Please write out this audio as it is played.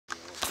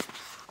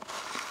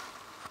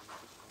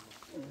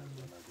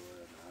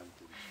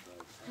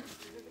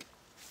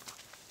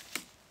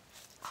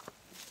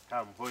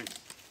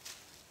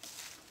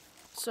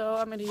So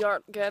I'm in the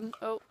yard again.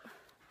 Oh,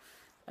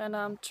 and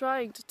I'm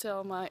trying to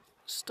tell my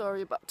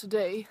story about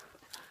today.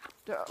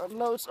 There are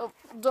loads of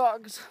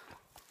dogs.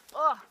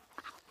 Ah!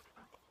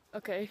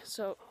 Okay,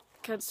 so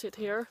can't sit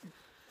here.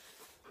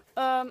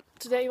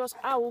 Today was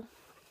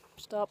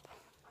stop.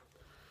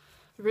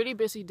 Really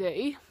busy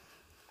day.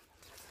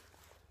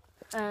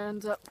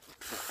 And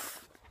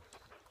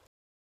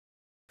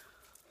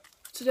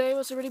today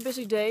was a really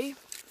busy day.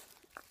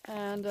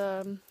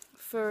 And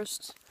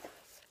first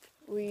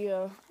we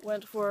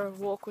went for a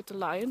walk with the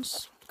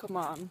lions. Come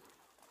on.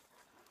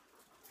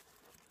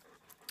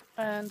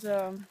 And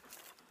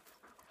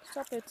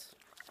stop it.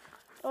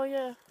 Oh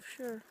yeah,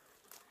 sure.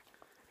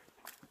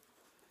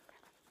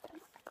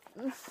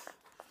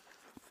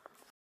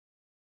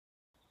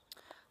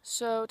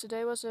 So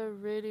today was a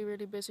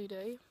really busy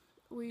day.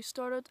 We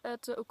started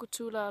at the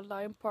Ukutula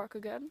Lion Park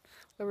again,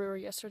 where we were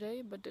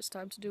yesterday, but this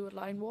time to do a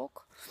lion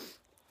walk.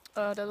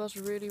 That was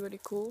really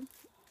cool,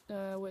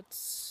 with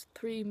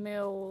 3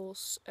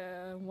 males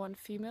and 1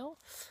 female.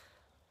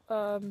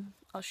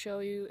 I'll show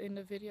you in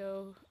the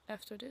video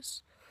after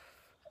this.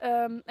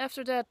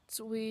 After that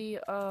we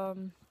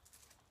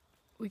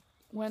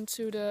went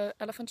to the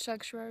elephant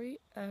sanctuary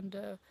and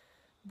the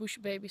bush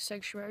baby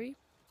sanctuary.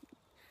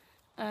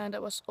 And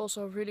that was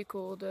also really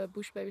cool. The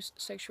bush babies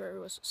sanctuary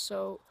was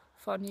so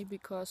funny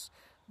because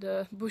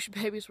the bush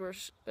babies were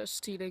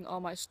stealing all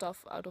my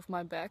stuff out of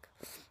my bag.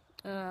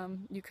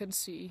 You can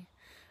see.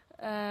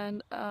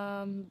 And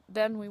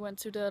then we went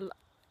to the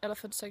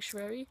elephant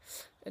sanctuary,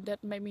 and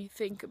that made me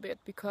think a bit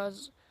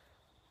because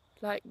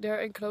like their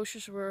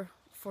enclosures were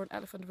for an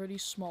elephant really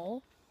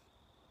small.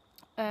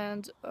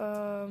 And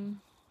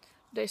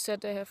they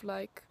said they have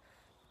like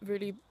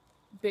really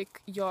big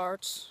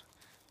yards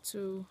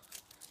to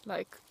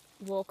like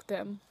walk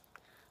them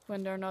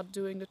when they're not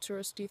doing the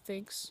touristy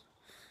things.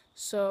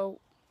 So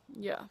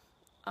yeah,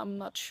 I'm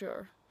not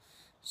sure.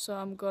 So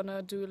I'm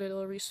gonna do a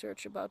little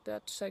research about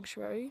that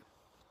sanctuary.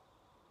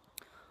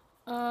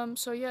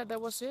 So yeah, that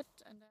was it.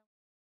 And then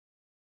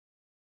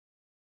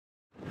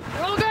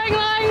we're all going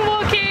lion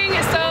walking,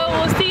 so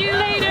we'll see you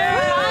later.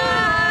 Bye!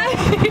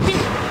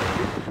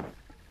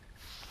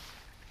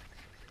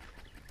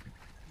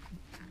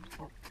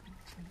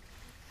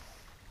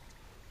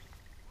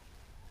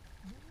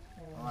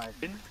 Alright,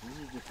 this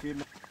is the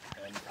female,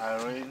 and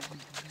Irene,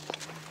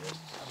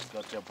 she's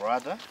got your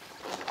brother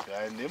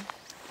behind him.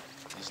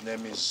 His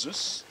name is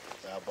Zeus.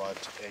 They're about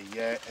 1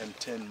 year and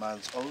 10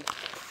 months old.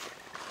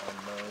 And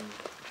then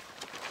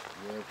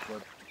we've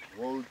got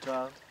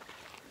Walter,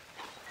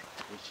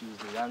 which is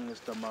the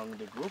youngest among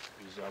the group.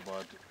 He's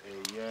about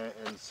 1 year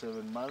and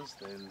 7 months.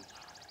 Then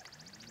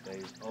there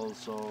is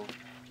also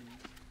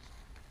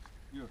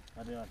you.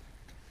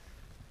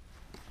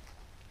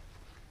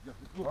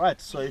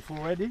 Alright, so if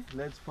we're ready,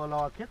 let's follow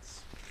our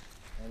kids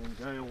and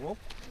enjoy a walk.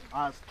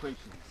 Ask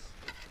questions.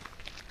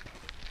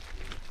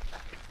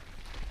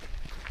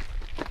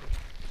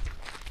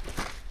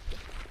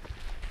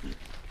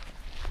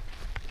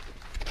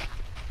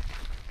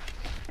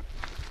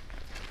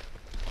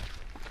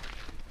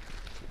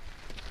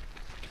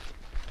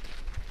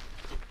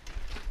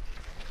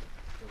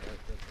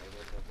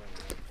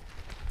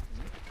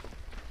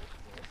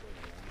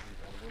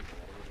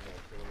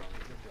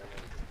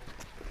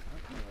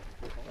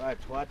 Right,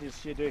 what is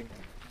she doing?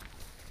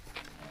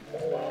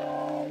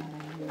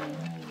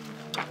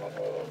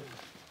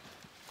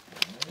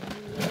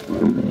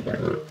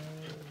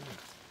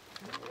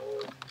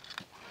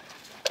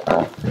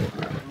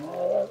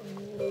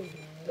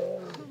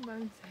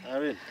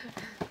 Erin.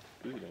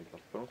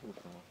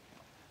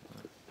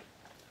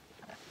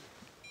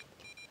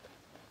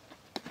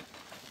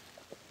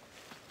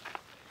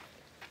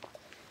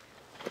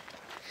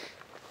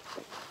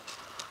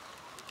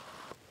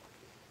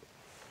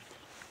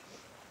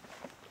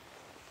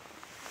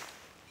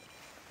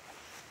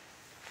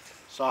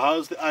 So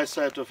how's the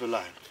eyesight of a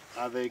lion?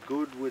 Are they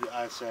good with the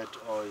eyesight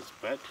or is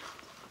bad?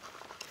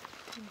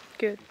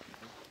 Good.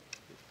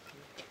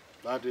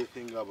 What do you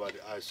think about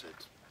the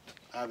eyesight?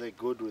 Are they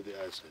good with the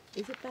eyesight?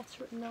 Is it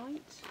better at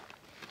night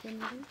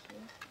generally?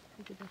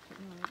 Is it better at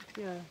night?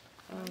 Yeah.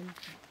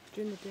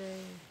 During the day.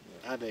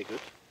 Are they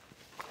good?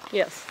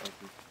 Yes.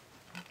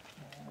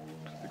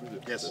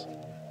 Yes.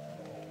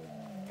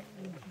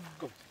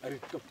 Go, Erin,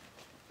 go.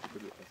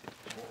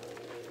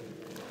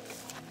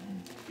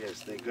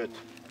 Yes, they're good.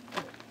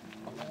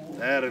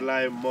 They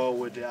rely more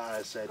with their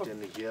eyesight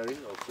and the hearing,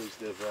 of which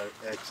they're very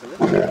excellent.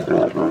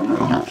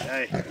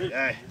 Hey,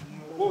 hey.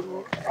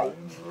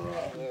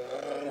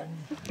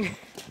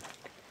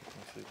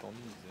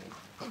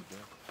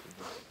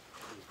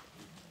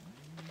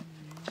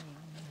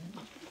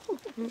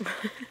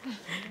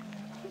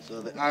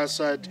 So the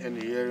eyesight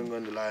and hearing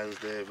on the lions,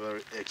 they're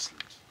very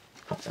excellent.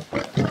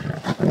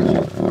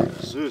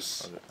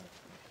 Zeus,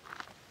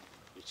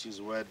 which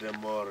is where they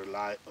more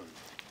rely on.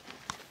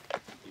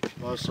 If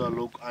you also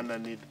look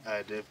underneath,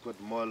 they've got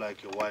more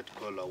like a white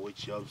color,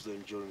 which helps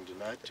them during the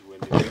night.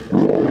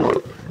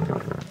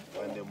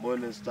 When the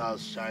morning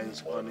stars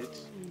shines on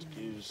it, it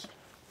gives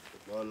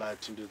no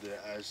light into their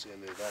eyes,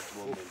 and at that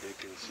moment they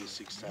can see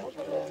 6 times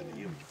better than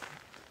you.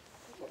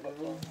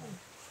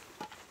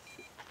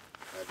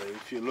 And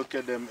if you look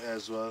at them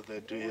as well, they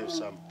do have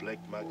some black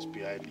marks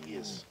behind the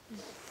ears.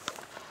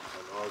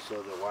 And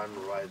also the one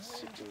right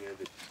sitting at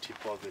the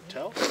tip of the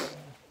tail.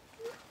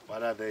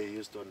 What are they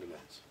used on the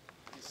lands?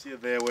 You see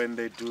there when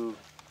they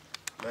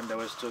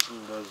were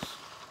stalking those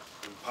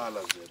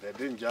impalas there, they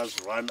didn't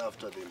just run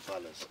after the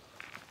impalas,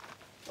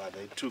 but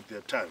they took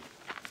their time.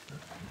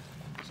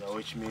 So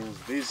which means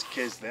these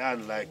cats, they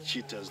aren't like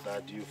cheetahs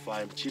that you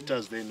find.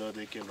 Cheetahs, they know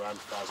they can run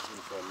fast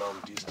and for a long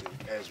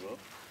distance as well.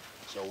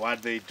 So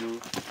what they do,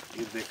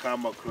 if they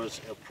come across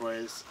a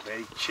prey,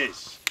 they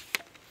chase.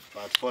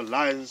 But for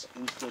lions,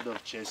 instead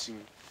of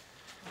chasing,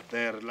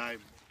 they rely.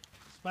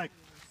 Spike.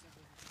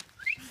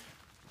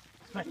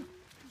 Spike.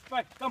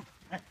 Spike, come.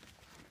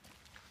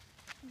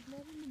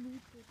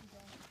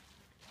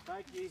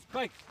 Spike,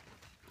 Spike.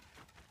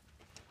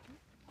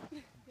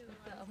 The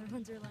other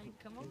ones are like,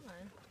 come on.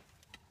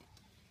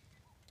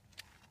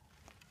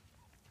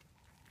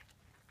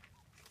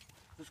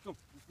 Let's go.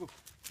 Let's go.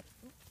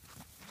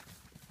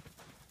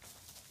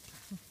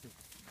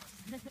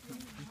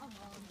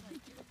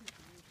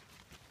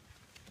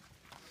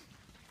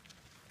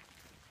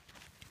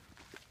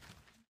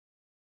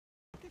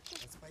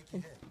 Spiky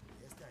hair,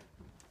 hairstyle.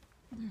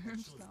 That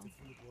shows the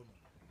full grown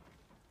one.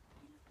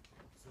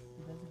 So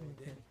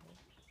then,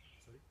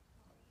 sorry,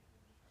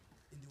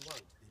 in the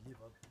wild they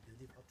live up to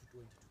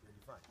 20 to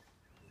 25.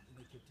 In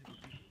the captivity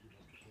they live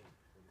up to 20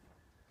 to 25.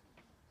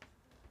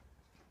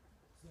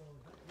 So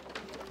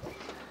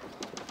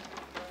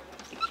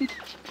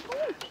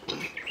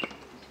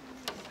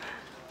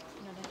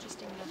No, they're just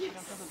doing that. They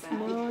don't have a bag.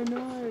 No,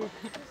 no.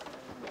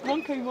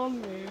 One came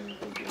on me.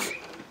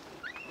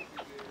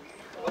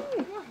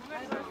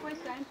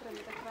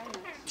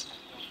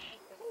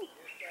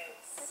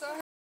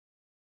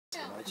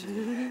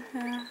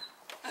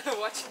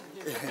 Watching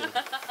you.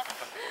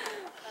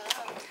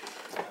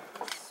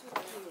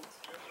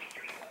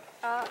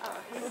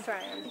 He's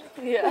trying.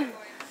 Yeah.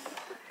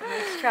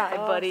 Nice try,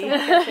 buddy.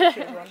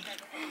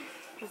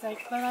 He's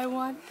like, but I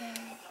want them.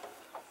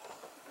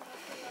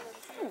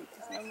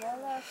 There's no more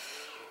left.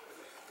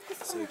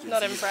 So you can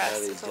Not see impressed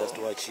Harry at all. just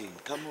watching.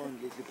 Come on,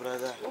 little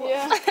brother.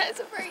 Yeah. It's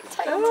a very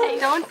tight tail.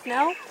 Don't,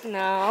 no.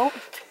 No.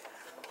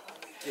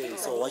 Okay,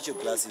 so watch your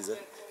glasses. Eh?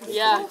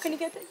 Yeah. Can you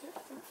get it?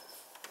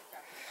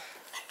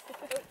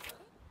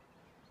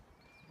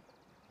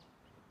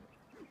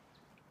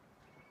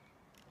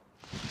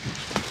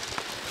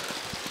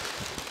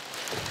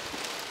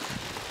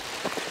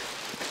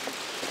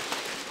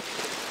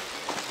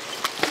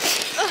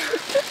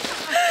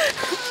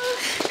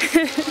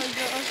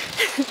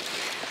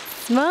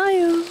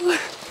 Smile.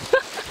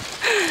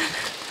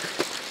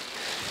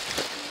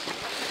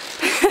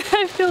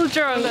 I feel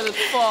drunk. Let it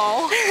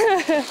fall.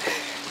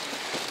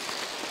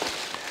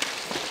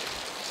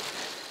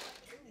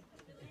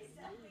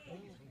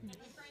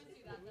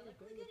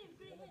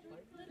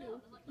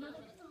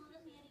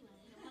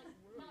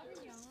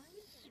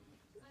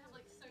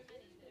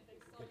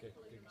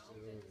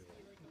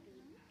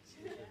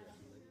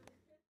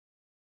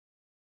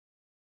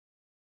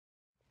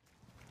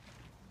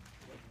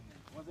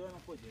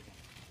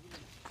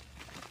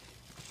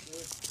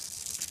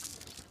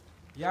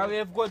 Yeah, we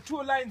have got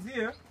 2 lines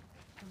here. To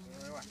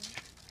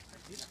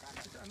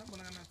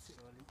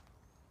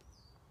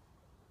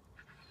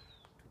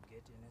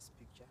get in this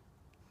picture,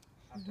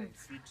 after you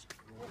feed,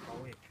 you walk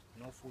away.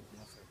 No food,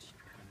 no fight.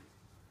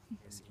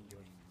 Just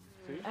enjoy.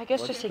 I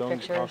guess just take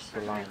pictures.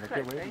 The line.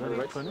 Okay, wait,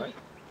 wait, wait.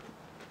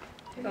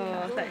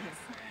 Oh, thanks.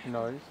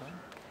 No,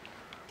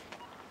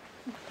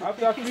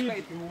 After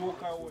feed, you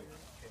walk away.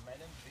 Okay, my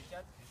name is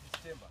Richard. This is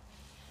Temba.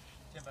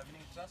 Temba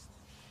meaning trust.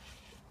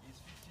 He's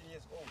 15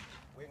 years old,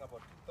 weighing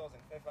about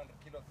 2,500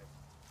 kilograms.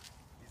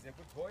 He's a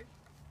good boy.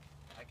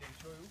 I can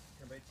show you.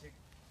 Temba, check.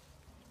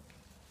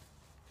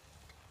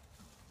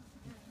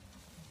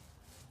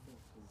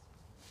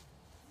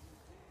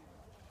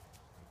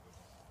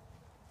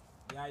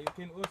 Yeah, you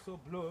can also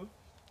blow.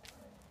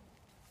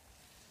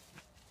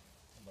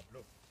 Temba,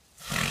 blow.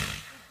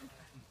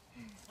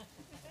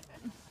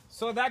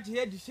 So that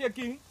head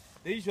shaking,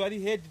 they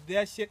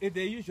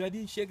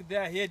usually shake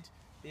their head.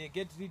 They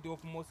get rid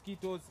of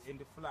mosquitoes and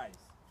flies.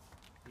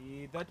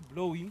 That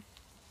blowing,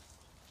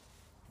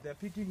 they're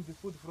picking the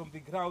food from the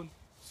ground.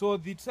 So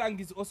the trunk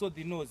is also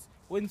the nose.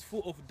 When it's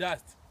full of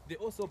dust, they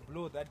also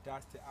blow that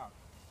dust out.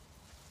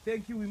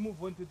 Thank you. We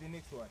move on to the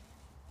next one.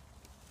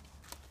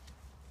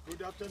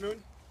 Good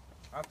afternoon.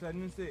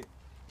 Afternoon, say.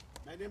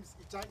 My name is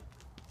Itai.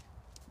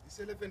 This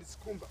elephant is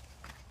Kumba.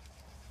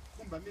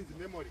 Kumba means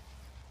memory.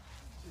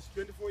 She's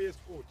 24 years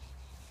old.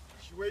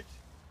 She weighs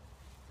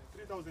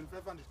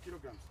 3,500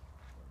 kilograms.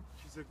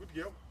 She's a good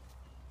girl.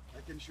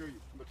 I can show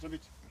you. But stop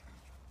it.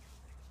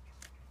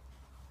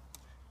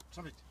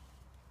 Stop it.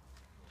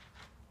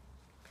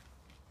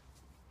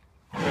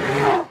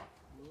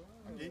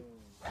 Okay.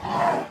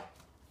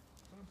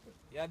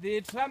 Yeah,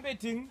 the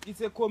trumpeting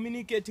is a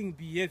communicating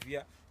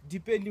behavior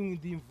depending on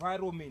the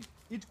environment.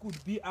 It could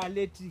be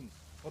alerting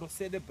or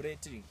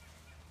celebrating.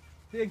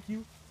 Thank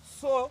you.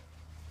 So,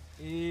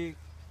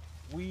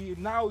 we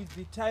now is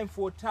the time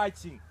for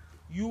touching.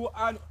 You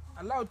are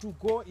allowed to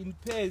go in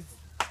pairs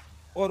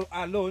or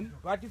alone,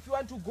 but if you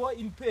want to go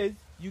in pairs,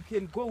 you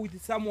can go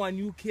with someone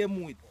you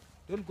came with.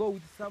 Don't go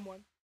with someone.